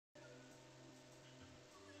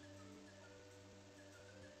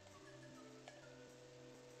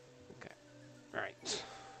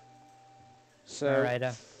So, Alright.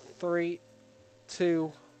 3,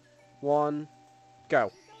 2, 1,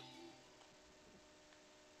 go.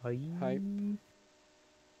 Hi. Hype.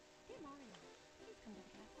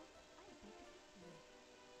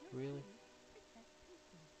 Really?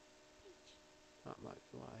 That might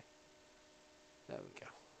be why. There we go.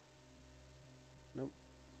 Nope.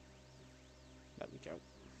 There we go.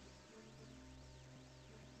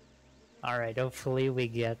 Alright, hopefully we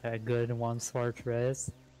get a good one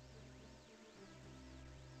fortress.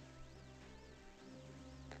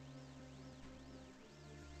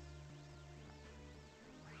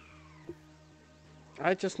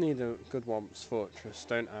 I just need a good Womps Fortress,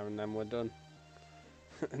 don't I? And then we're done.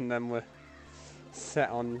 And then we're set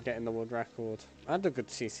on getting the world record. And a good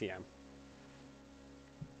CCM.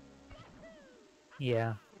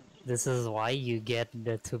 Yeah, this is why you get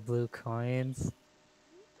the 2 blue coins.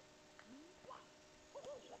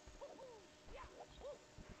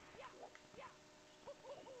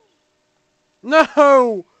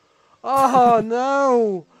 No! Oh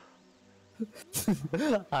no!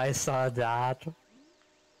 I saw that.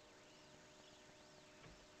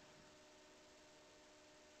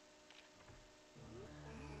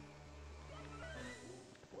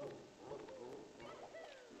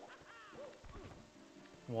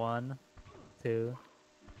 One, 2,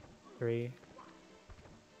 3,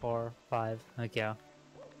 4, 5. Okay.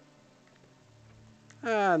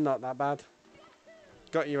 Ah, not that bad.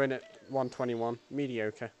 Got you in at 121.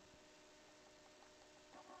 Mediocre.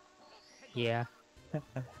 Yeah.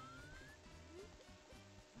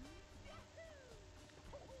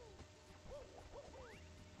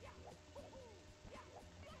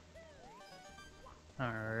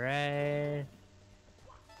 Alright.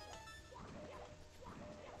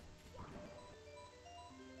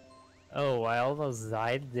 Oh, I almost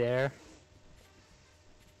died there.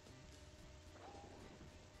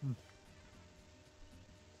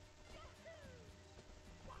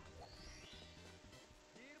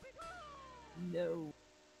 No.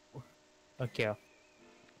 Okay.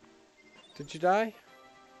 Did you die?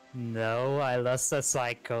 No, I lost a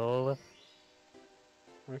cycle.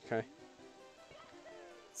 Okay.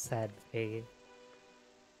 Sad fate.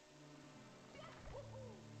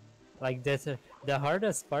 Like this, the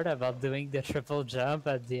hardest part about doing the triple jump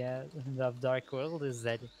at the end of Dark World is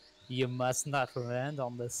that you must not land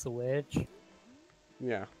on the switch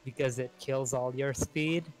Yeah. because it kills all your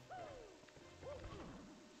speed.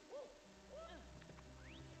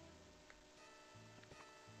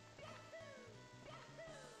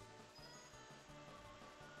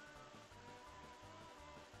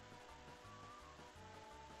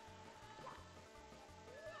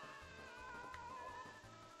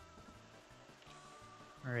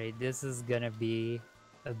 Alright, this is gonna be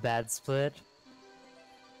a bad split.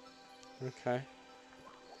 Okay.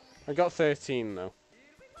 I got 13 though.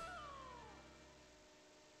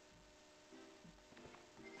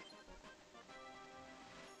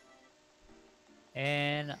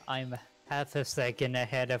 And I'm half a second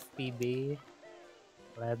ahead of PB.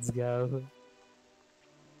 Let's go.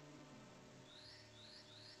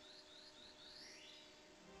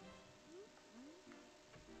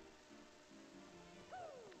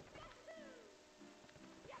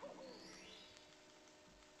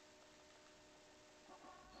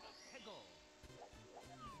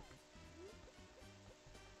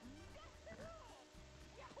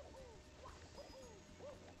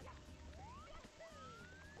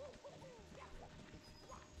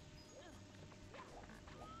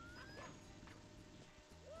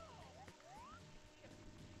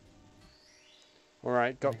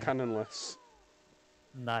 Alright, got cannonless.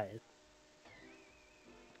 Nice.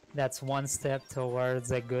 That's one step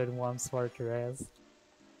towards a good one fortress.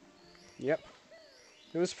 Yep.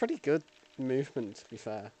 It was pretty good movement, to be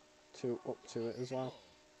fair, to up to it as well.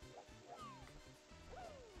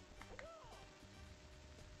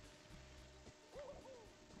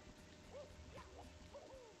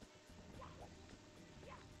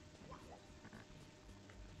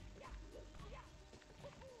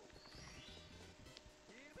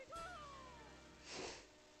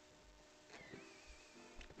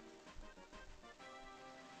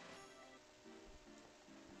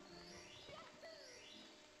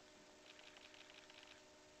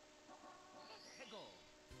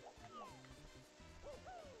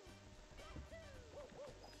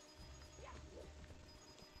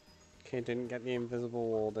 Okay, didn't get the invisible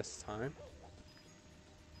wall this time.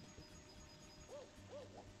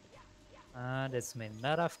 This may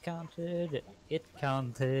not have counted. It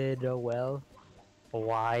counted, oh well.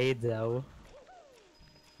 Why though?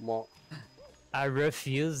 What? I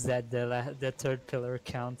refuse that the third pillar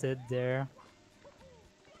counted there.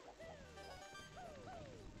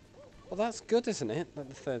 Well, that's good, isn't it? That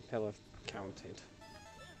the third pillar counted.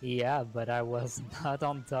 Yeah, but I was not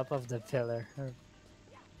on top of the pillar.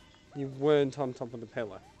 You weren't on top of the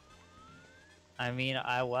pillar. I mean,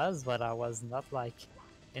 I was, but I was not like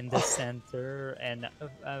in the center, and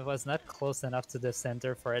I was not close enough to the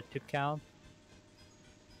center for it to count.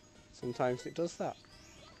 Sometimes it does that.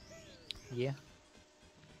 Yeah.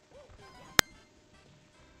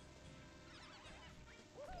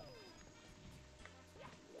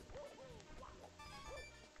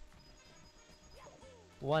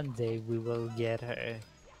 One day we will get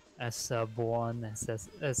a sub 1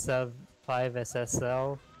 a sub 5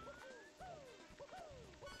 SSL.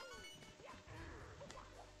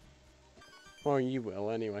 Well, you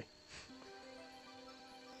will anyway.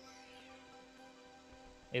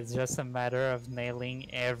 It's just a matter of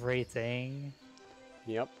nailing everything,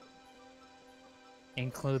 Yep.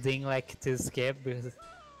 including like to skip.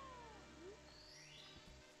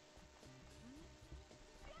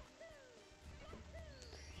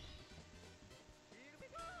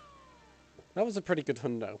 That was a pretty good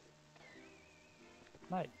hundo.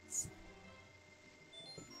 Nice.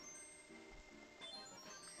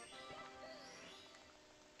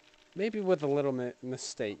 Maybe with a little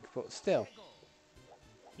mistake, but still.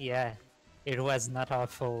 Yeah, it was not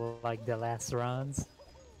awful like the last rounds.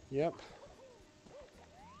 Yep.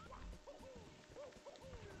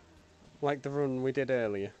 Like the run we did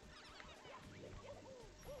earlier.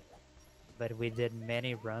 But we did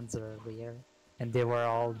many runs earlier, and they were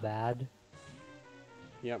all bad.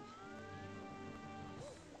 Yep.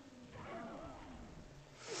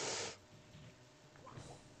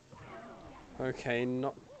 Okay,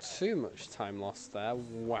 not too much time lost there.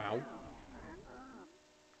 Wow.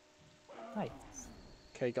 Nice.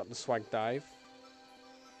 Okay, got the swag dive.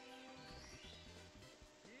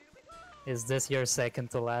 Is this your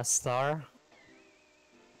second to last star?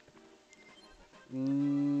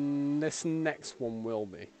 This next one will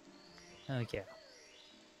be. Okay.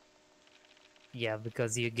 Yeah,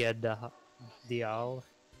 because you get the owl.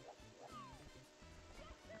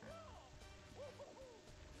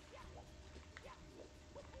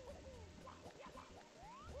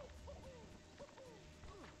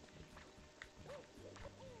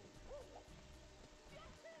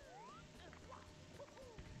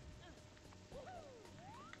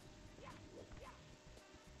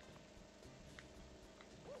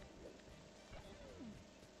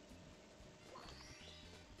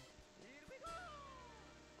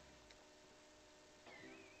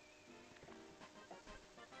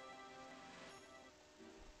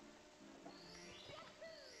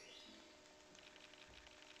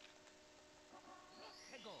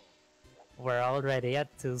 We're already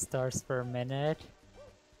at 2 stars per minute.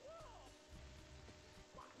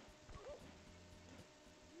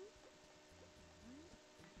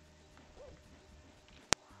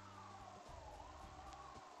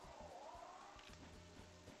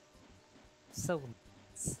 So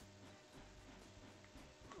nice.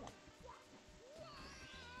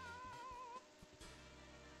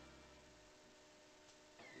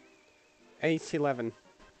 $8.11.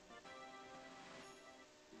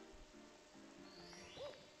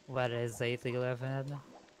 What is 811?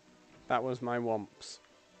 That was my womps.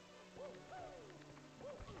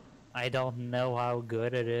 I don't know how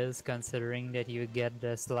good it is considering that you get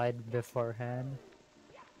the slide beforehand.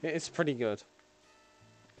 It's pretty good.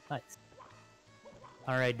 Nice.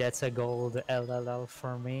 Alright, that's a gold LLL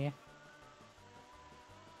for me.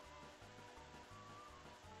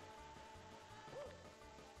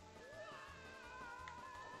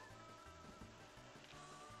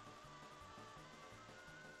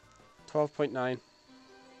 $12.9.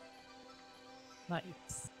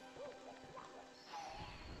 Nice.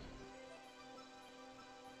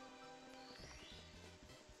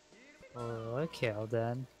 Okay,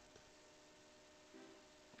 then.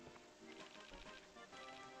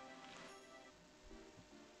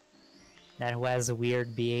 That was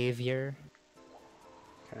weird behavior.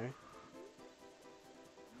 Okay.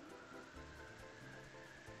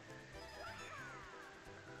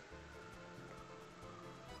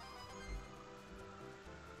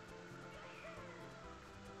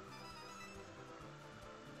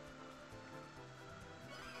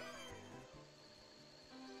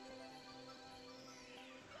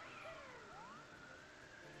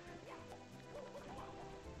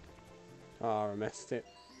 Oh, I missed it.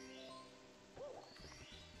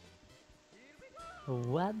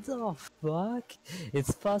 What the fuck?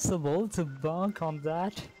 It's possible to bonk on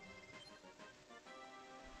that?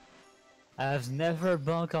 I've never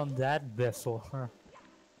bonked on that before.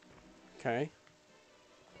 Okay.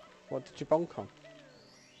 What did you bonk on?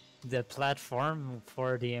 the platform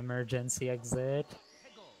for the emergency exit.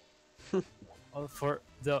 For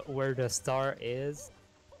the where the star is,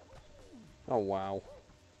 Oh wow.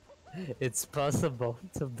 it's possible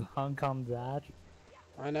to bonk on that.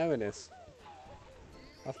 I know it is.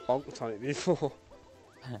 I've bonked on it before.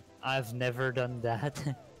 I've never done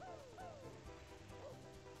that.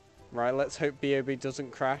 Right, let's hope BOB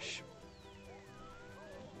doesn't crash.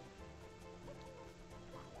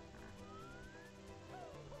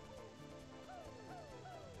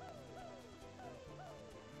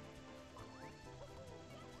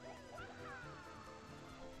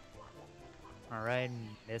 Alright,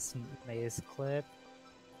 Miss Maze clip.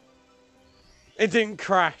 It didn't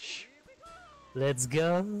crash! Let's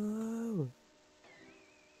go!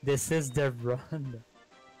 This is the run.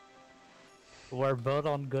 We're both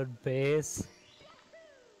on good pace.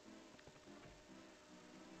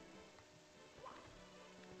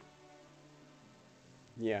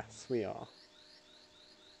 Yes, we are.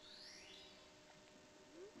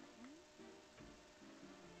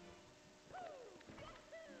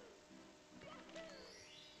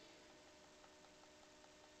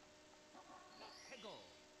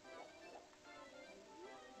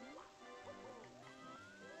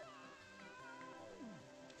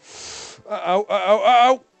 Uh-oh, uh-oh,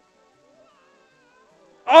 uh-oh!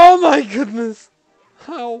 Oh my goodness!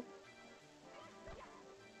 How?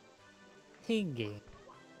 Hingy.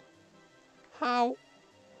 How?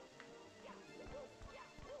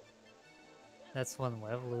 That's one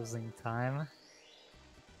way of losing time.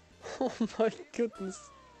 Oh my goodness.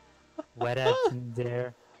 What happened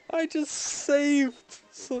there? I just saved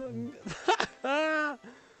something.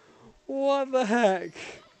 What the heck?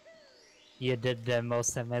 You did the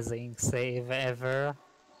most amazing save ever.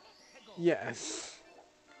 Yes.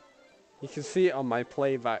 You can see it on my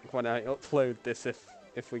playback when I upload this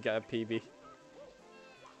if we get a PB.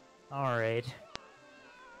 Alright.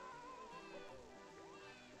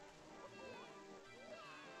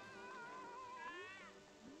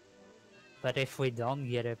 But if we don't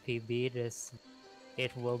get a PB,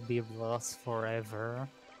 it will be lost forever.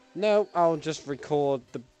 No, I'll just record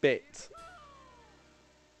the bit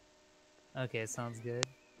Okay, sounds good.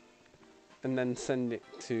 and then send it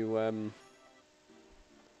to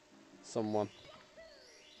someone.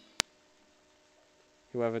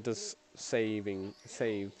 Whoever does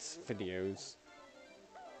saves videos.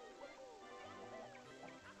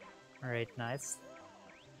 Alright, nice.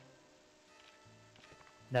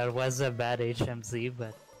 That was a bad HMC,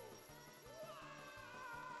 but...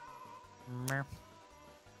 Meh.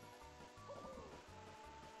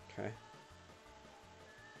 Okay.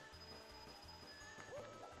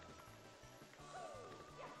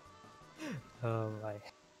 Oh my.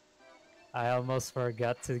 I almost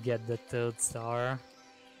forgot to get the third star.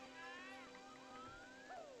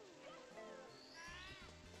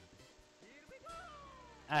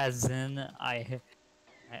 As in, I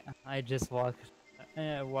just walked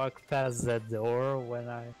past the door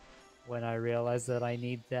when I realized that I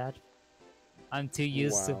need that. I'm too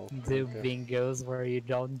used Wow, to do okay. bingos where you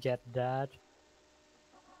don't get that.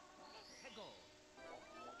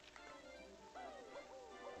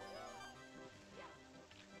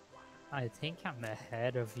 I think I'm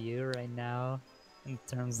ahead of you right now in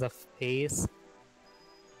terms of pace.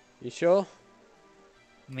 You sure?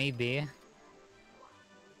 Maybe.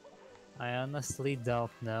 I honestly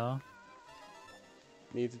don't know.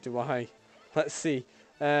 Neither do I. Let's see.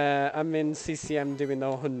 I'm in CCM doing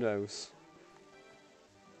the hundos.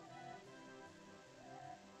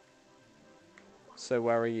 So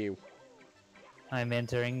where are you? I'm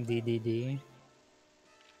entering DDD.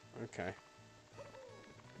 Okay.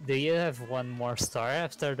 Do you have one more star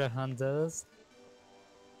after the hundos?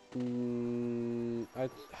 I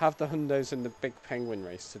have the hundos and the big penguin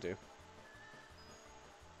race to do.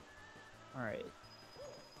 Alright.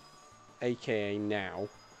 AKA now.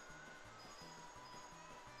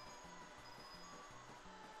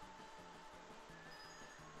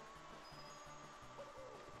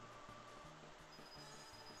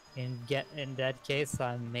 In that case,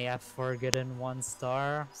 I may have forgotten one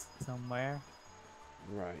star somewhere.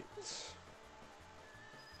 Right.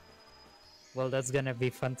 Well, that's gonna be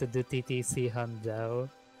fun to do TTC hundo.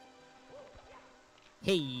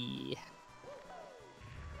 Hey!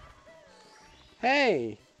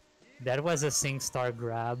 Hey! That was a sing star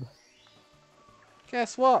grab.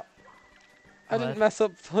 Guess what? I What? didn't mess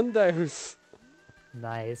up hundos.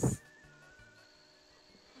 Nice.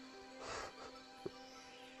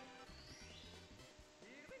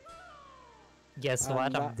 Guess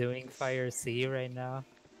what? I'm doing Fire C right now.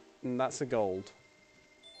 And that's a gold.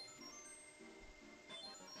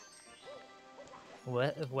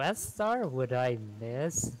 What star would I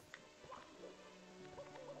miss?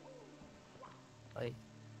 Like,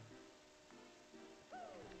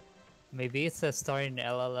 maybe it's a star in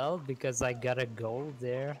LLL because I got a gold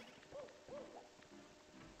there.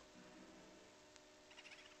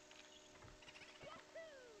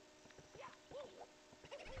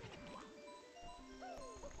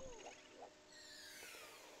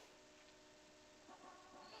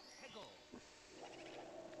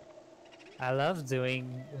 I love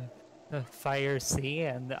doing Fire C,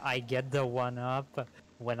 and I get the one up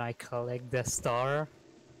when I collect the star.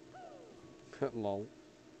 Lol.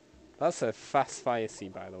 That's a fast fire sea,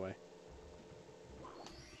 by the way.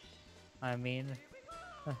 I mean,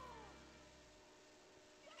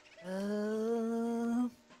 uh,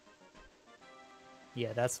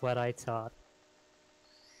 yeah, that's what I thought.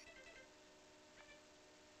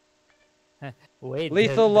 Wait,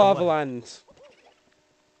 Lethal the Lava one. Land.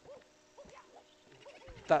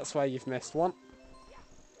 That's why you've missed one.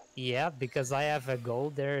 Yeah, because I have a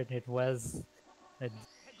gold there, and it was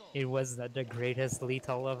not the greatest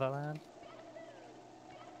lethal of a land.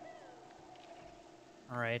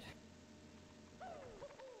 All right.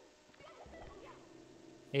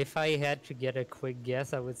 If I had to get a quick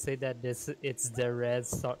guess, I would say that it's the red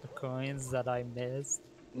coins that I missed.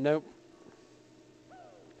 Nope.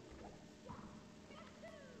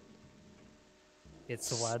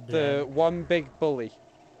 It's what The then? one big bully.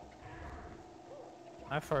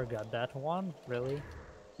 I forgot that one. Really?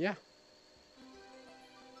 Yeah.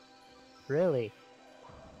 Really?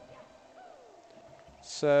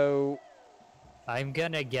 So I'm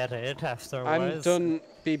gonna get it I'm afterwards. done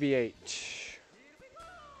BBH.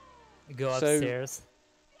 Go So upstairs.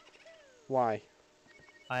 why?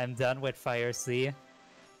 I'm done with Fire C.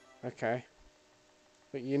 Okay.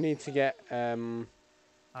 But you need to get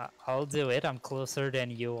I'll do it. I'm closer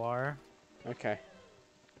than you are. okay.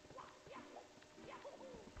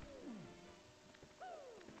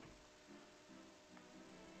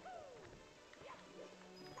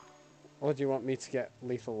 Or do you want me to get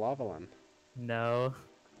Lethal Lava Land? No.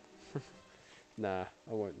 Nah,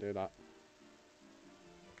 I won't do that.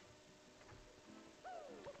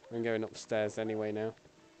 I'm going upstairs anyway now.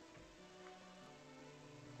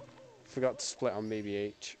 Forgot to split on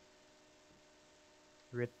BBH.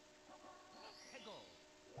 Rip.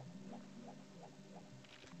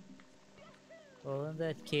 Well, in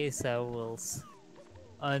that case, I will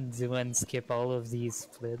undo and skip all of these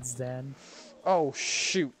splits then. Oh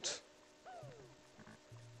shoot!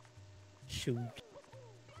 Shoot.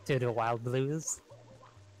 To the Wild Blues.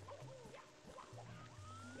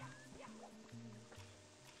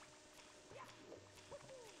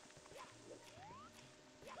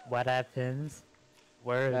 What happens?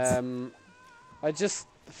 Words. I just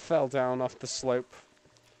fell down off the slope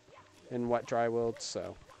in Wet Dry World,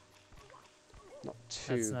 so not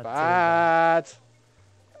too not too bad.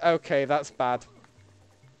 Okay, that's bad.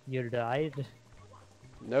 You died?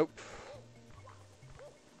 Nope.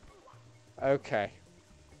 Okay.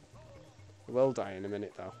 Will die in a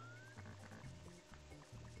minute though.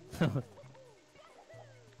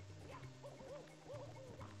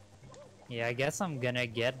 Yeah, I guess I'm gonna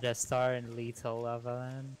get the star in Lethal Lava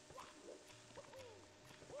Land.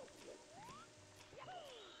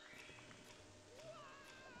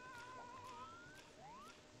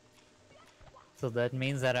 So that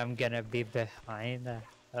means that I'm gonna be behind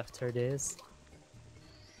after this.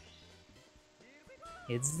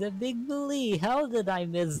 It's the big bully. How did I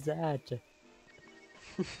miss that?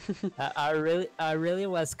 I really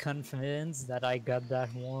was convinced that I got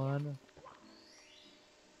that one.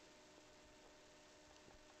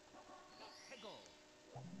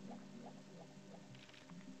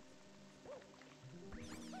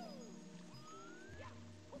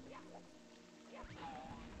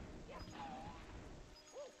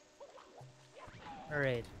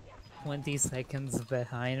 Alright, 20 seconds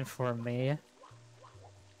behind for me.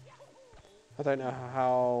 I don't know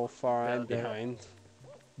how far I'm The- behind.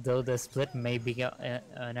 Though the split may be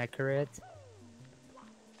inaccurate.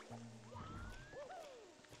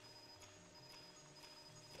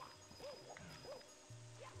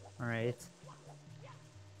 Alright.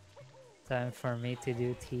 Time for me to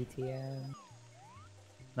do TTM.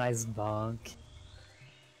 Nice bonk.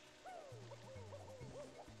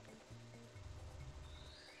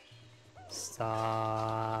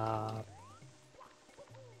 Stop.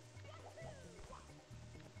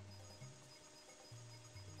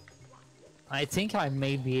 I think I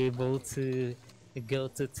may be able to go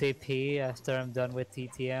to TP after I'm done with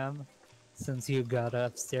TTM, since you got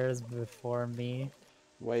upstairs before me.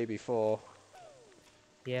 Way before.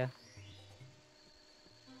 Yeah.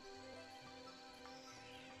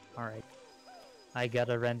 Alright. I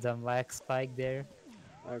got a random lag spike there.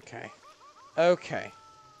 Okay. Okay.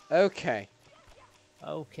 Okay.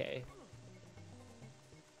 Okay.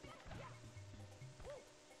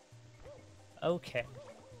 Okay.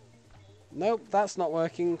 Nope, that's not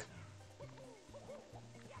working.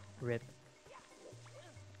 Rip.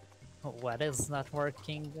 What is not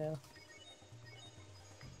working though?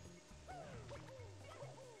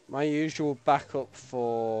 My usual backup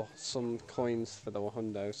for some coins for the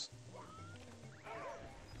hundos.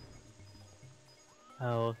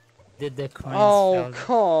 Oh, did the coins Oh, fail?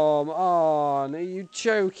 come on. Are you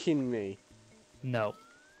joking me? No.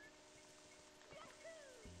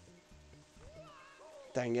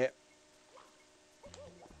 Dang it.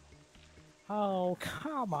 Oh,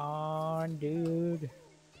 come on, dude.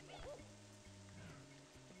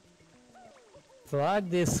 Fuck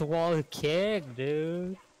this wall kick,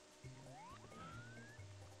 dude.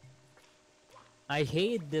 I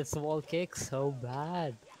hate this wall kick so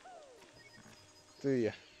bad. Do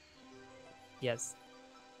you? Yes.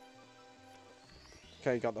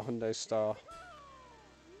 Okay, got the hundo star.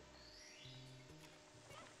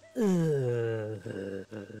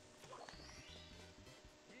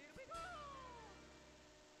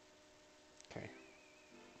 Okay.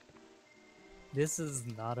 This is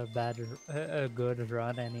not a good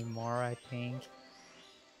run anymore, I think.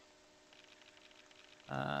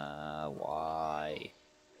 Why?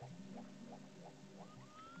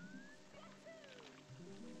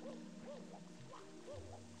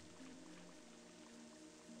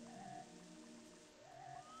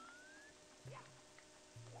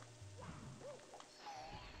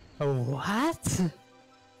 What?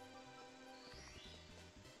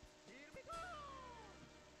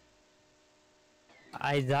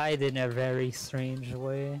 I died in a very strange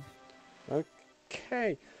way.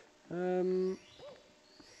 Okay.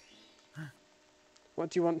 What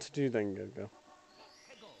do you want to do then, Gogo?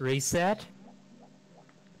 Reset?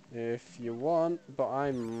 If you want, but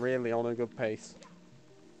I'm really on a good pace.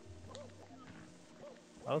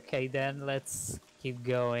 Okay, then let's keep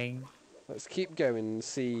going. Let's keep going and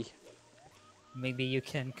see. Maybe you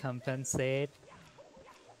can compensate.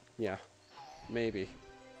 Yeah, maybe.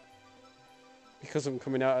 Because I'm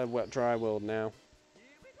coming out of wet dry world now.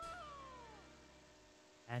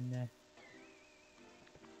 And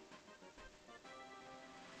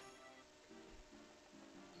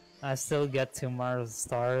I still get 2 more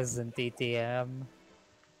stars in TTM.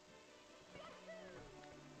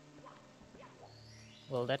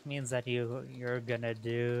 Well, that means that you're gonna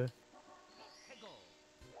do.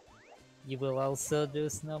 You will also do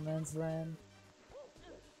Snowman's Land.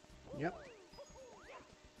 Yep.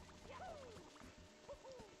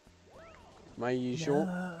 My usual.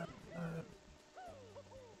 No.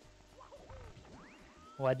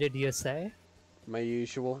 What did you say? My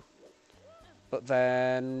usual. But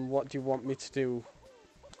then, what do you want me to do?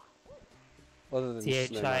 Other than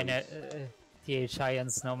snowman? THI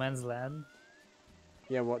and Snowman's Land.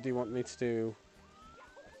 Yeah, what do you want me to do?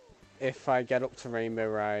 If I get up to Rainbow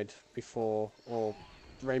Ride before, or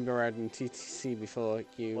Rainbow Ride and TTC before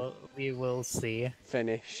you Well, we will see.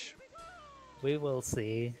 finish. We will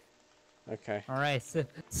see. Okay. Alright,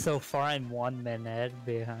 so far I'm 1 minute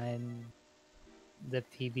behind the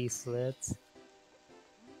PB slits.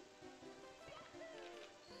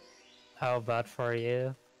 How about for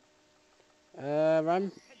you?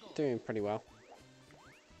 I'm doing pretty well.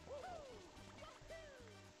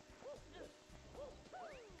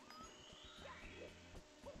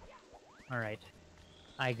 Alright.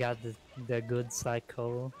 I got the good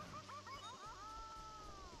cycle.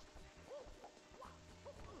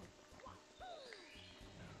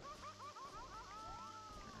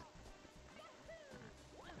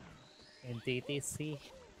 In TTC.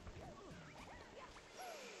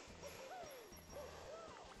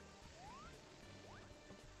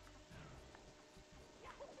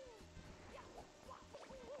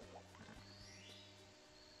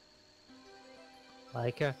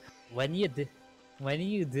 Like when you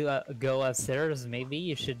go upstairs, maybe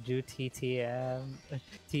you should do THI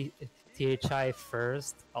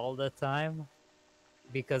first all the time,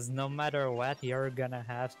 because no matter what, you're gonna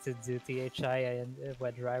have to do THI and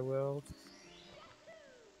Wet Dry World.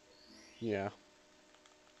 Yeah.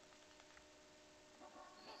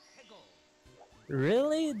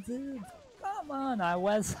 Really, dude? Come on, I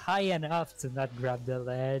was high enough to not grab the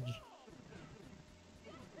ledge.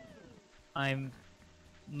 I'm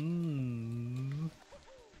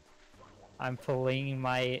pulling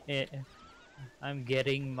my. I'm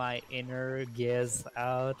getting my inner Giz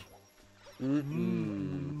out.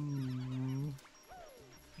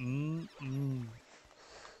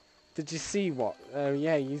 Did you see what? Oh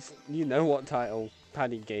yeah, you know what title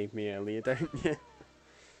Paddy gave me earlier, don't you?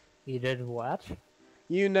 You did what?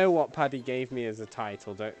 You know what Paddy gave me as a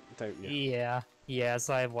title, don't you? Yeah. Yes,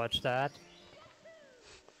 I watched that.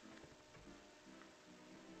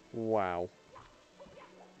 Wow.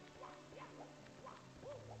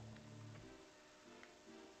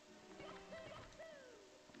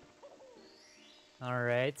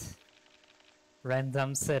 Alright.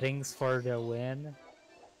 Random settings for the win.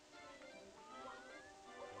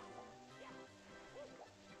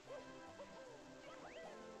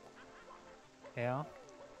 Yeah.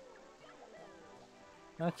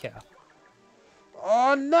 Okay.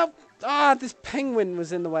 Oh no! Ah, this penguin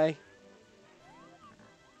was in the way.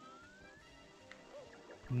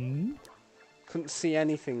 Hmm? Couldn't see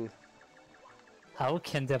anything. How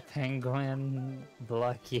can the penguin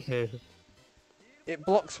block you? It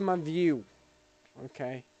blocks my view.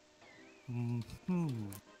 Okay. Hmm.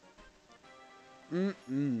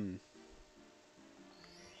 Mm-mm.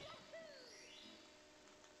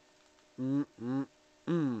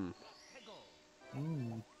 Mm-mm-mm.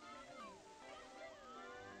 Hmm.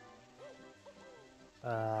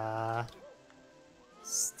 Uh.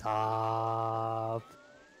 Stop.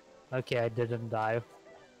 Okay, I didn't die.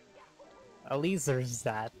 At least there's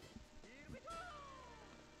that.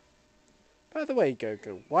 By the way,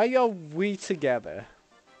 Goku, why are we together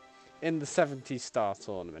in the 70 star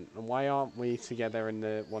tournament, and why aren't we together in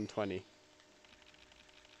the 120?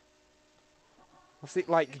 Was it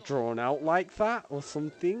like drawn out like that or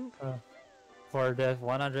something? For the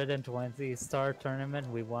 120 star tournament,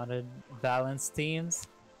 we wanted balanced teams.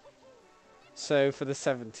 So for the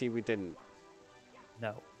 70 we didn't.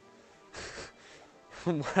 No.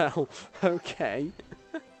 Well, okay.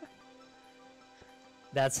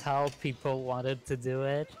 That's how people wanted to do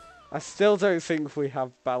it. I still don't think we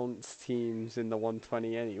have balanced teams in the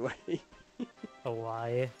 120 anyway. Oh,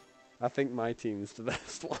 why? I think my team's the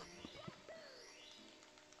best one.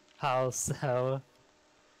 How so?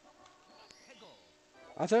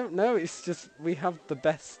 I don't know, it's just we have the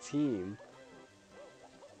best team.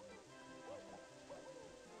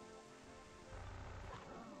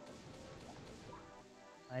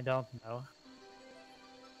 I don't know.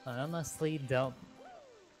 I honestly don't.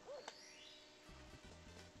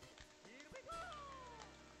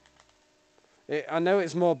 I know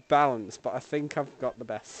it's more balanced, but I think I've got the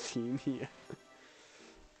best team here.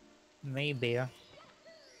 Maybe.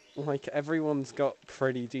 Like, everyone's got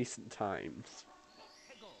pretty decent times.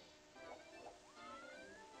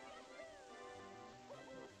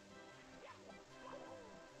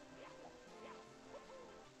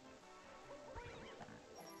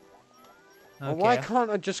 Well, why Okay.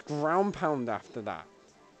 can't I just ground pound after that?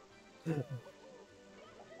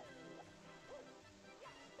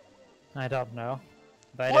 I don't know.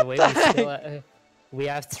 By What the way, the we still heck? we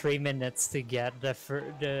have 3 minutes to get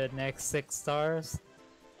the next 6 stars.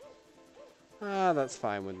 Ah, that's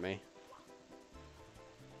fine with me.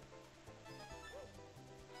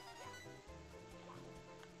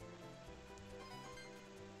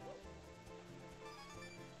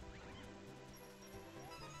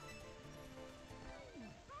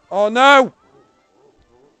 Oh no!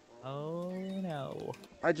 Oh no.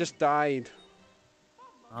 I just died.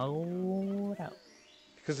 Oh no.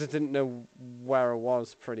 Because I didn't know where I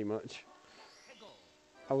was, pretty much.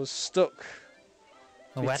 I was stuck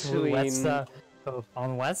What's between... the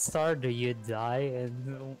on what star do you die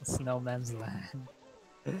in Snowman's Land?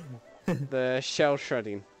 the shell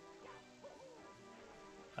shredding.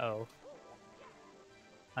 Oh.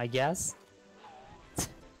 I guess?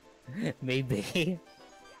 Maybe.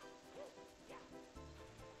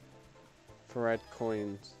 For red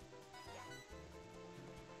coins.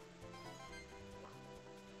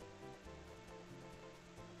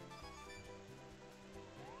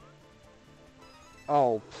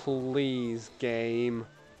 Oh, please, game.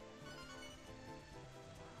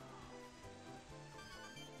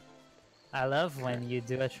 I love when you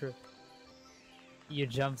do you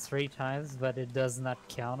jump 3 times, but it does not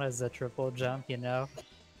count as a triple jump, you know?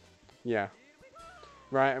 Yeah.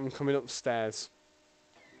 Right, I'm coming upstairs.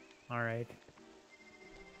 Alright.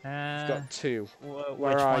 I've got 2. Where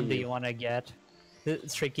Which are one do you? you want to get? The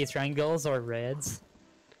tricky triangles or reds?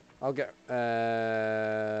 I'll get...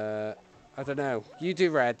 I don't know. You do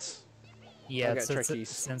reds. Yeah, I'll get trickies.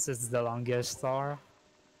 since it's the longest star.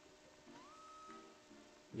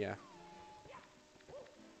 Yeah.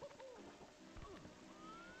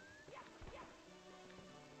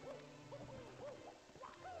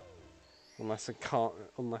 Unless I can't...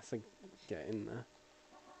 Unless I get in there.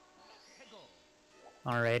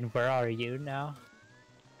 Alright, where are you now?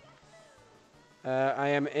 I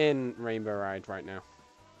am in Rainbow Ride right now.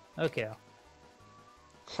 Okay.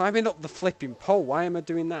 Climbing up the flipping pole. Why am I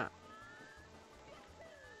doing that?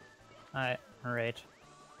 Alright.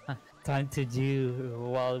 Time to do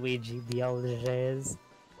Waluigi DLGs.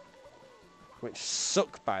 Which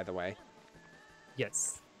suck, by the way.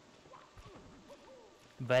 Yes.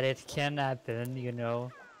 But it can happen, you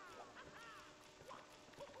know.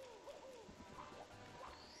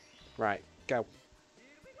 Right, go.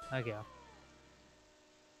 Okay.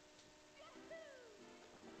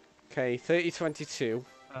 Okay, 30-22.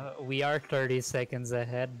 We are 30 seconds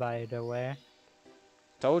ahead, by the way.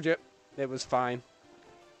 Told you. It was fine.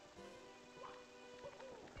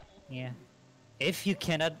 Yeah. If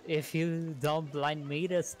you don't blind me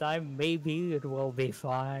this time, maybe it will be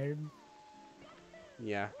fine.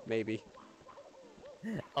 Yeah, maybe.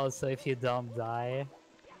 Also, if you don't die.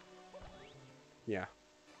 Yeah.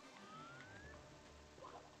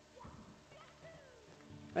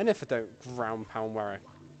 And if I don't ground pound where I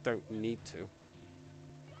don't need to.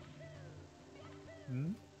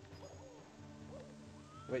 Hmm?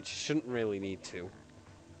 Which shouldn't really need to.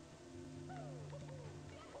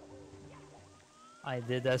 I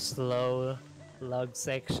did a slow log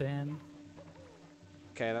section.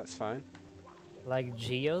 Okay, that's fine. Like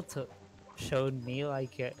Geo showed me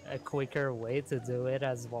like a quicker way to do it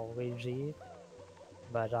as Waluigi.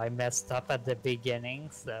 But I messed up at the beginning,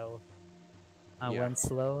 so I Yeah. went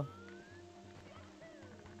slow.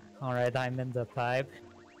 Alright, I'm in the pipe.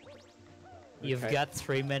 You've Okay. got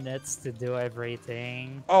 3 minutes to do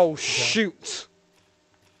everything. Oh, shoot!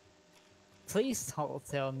 Please don't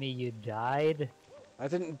tell me you died. I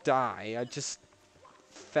didn't die, I just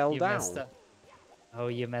fell You down. messed up. Oh,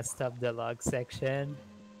 you messed up the log section.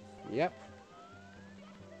 Yep.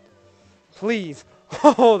 Please.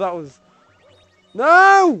 Oh, that was...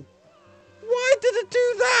 No! Why did it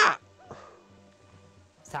do that?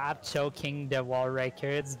 Stop choking the wall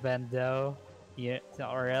records, Bendo. Yeah,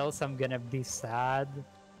 or else I'm gonna be sad.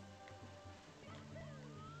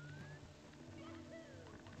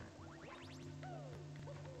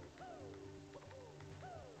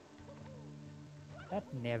 That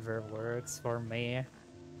never works for me.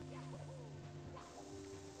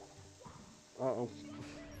 Uh-oh.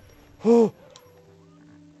 Oh!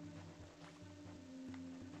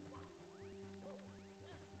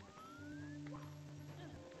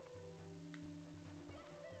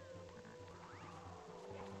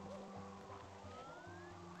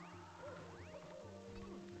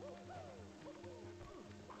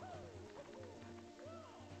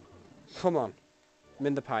 Come on. I'm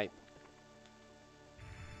in the pipe.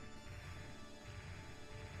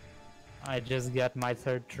 I just got my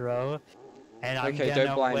third throw, and I'm Okay, don't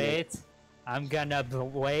gonna blind me. wait. I'm gonna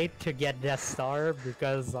wait to get the star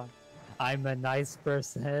because I'm a nice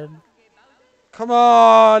person. Come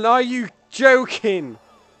on! Are you joking?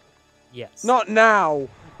 Yes. Not now!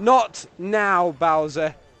 Not now,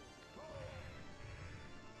 Bowser!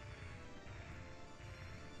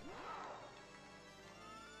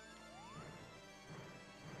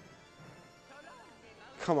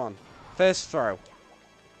 Come on. First throw.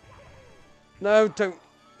 No, don't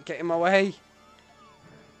get in my way.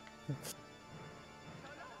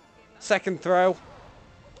 Second throw.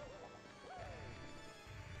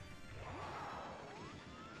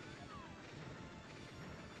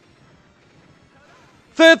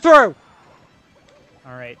 Third throw!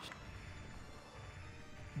 Alright.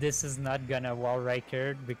 This is not gonna wall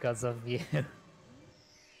record because of you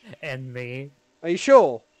and me. Are you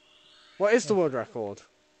sure? What is the world record?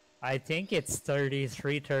 I think it's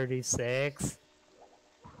 33, 36.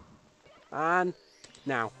 And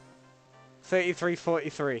now.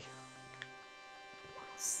 33-43.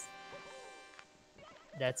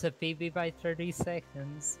 That's a PB by 30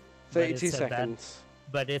 seconds. 32 seconds.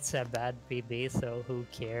 But it's a bad PB, so who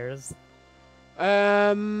cares?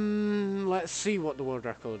 Let's see what the world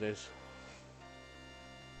record is.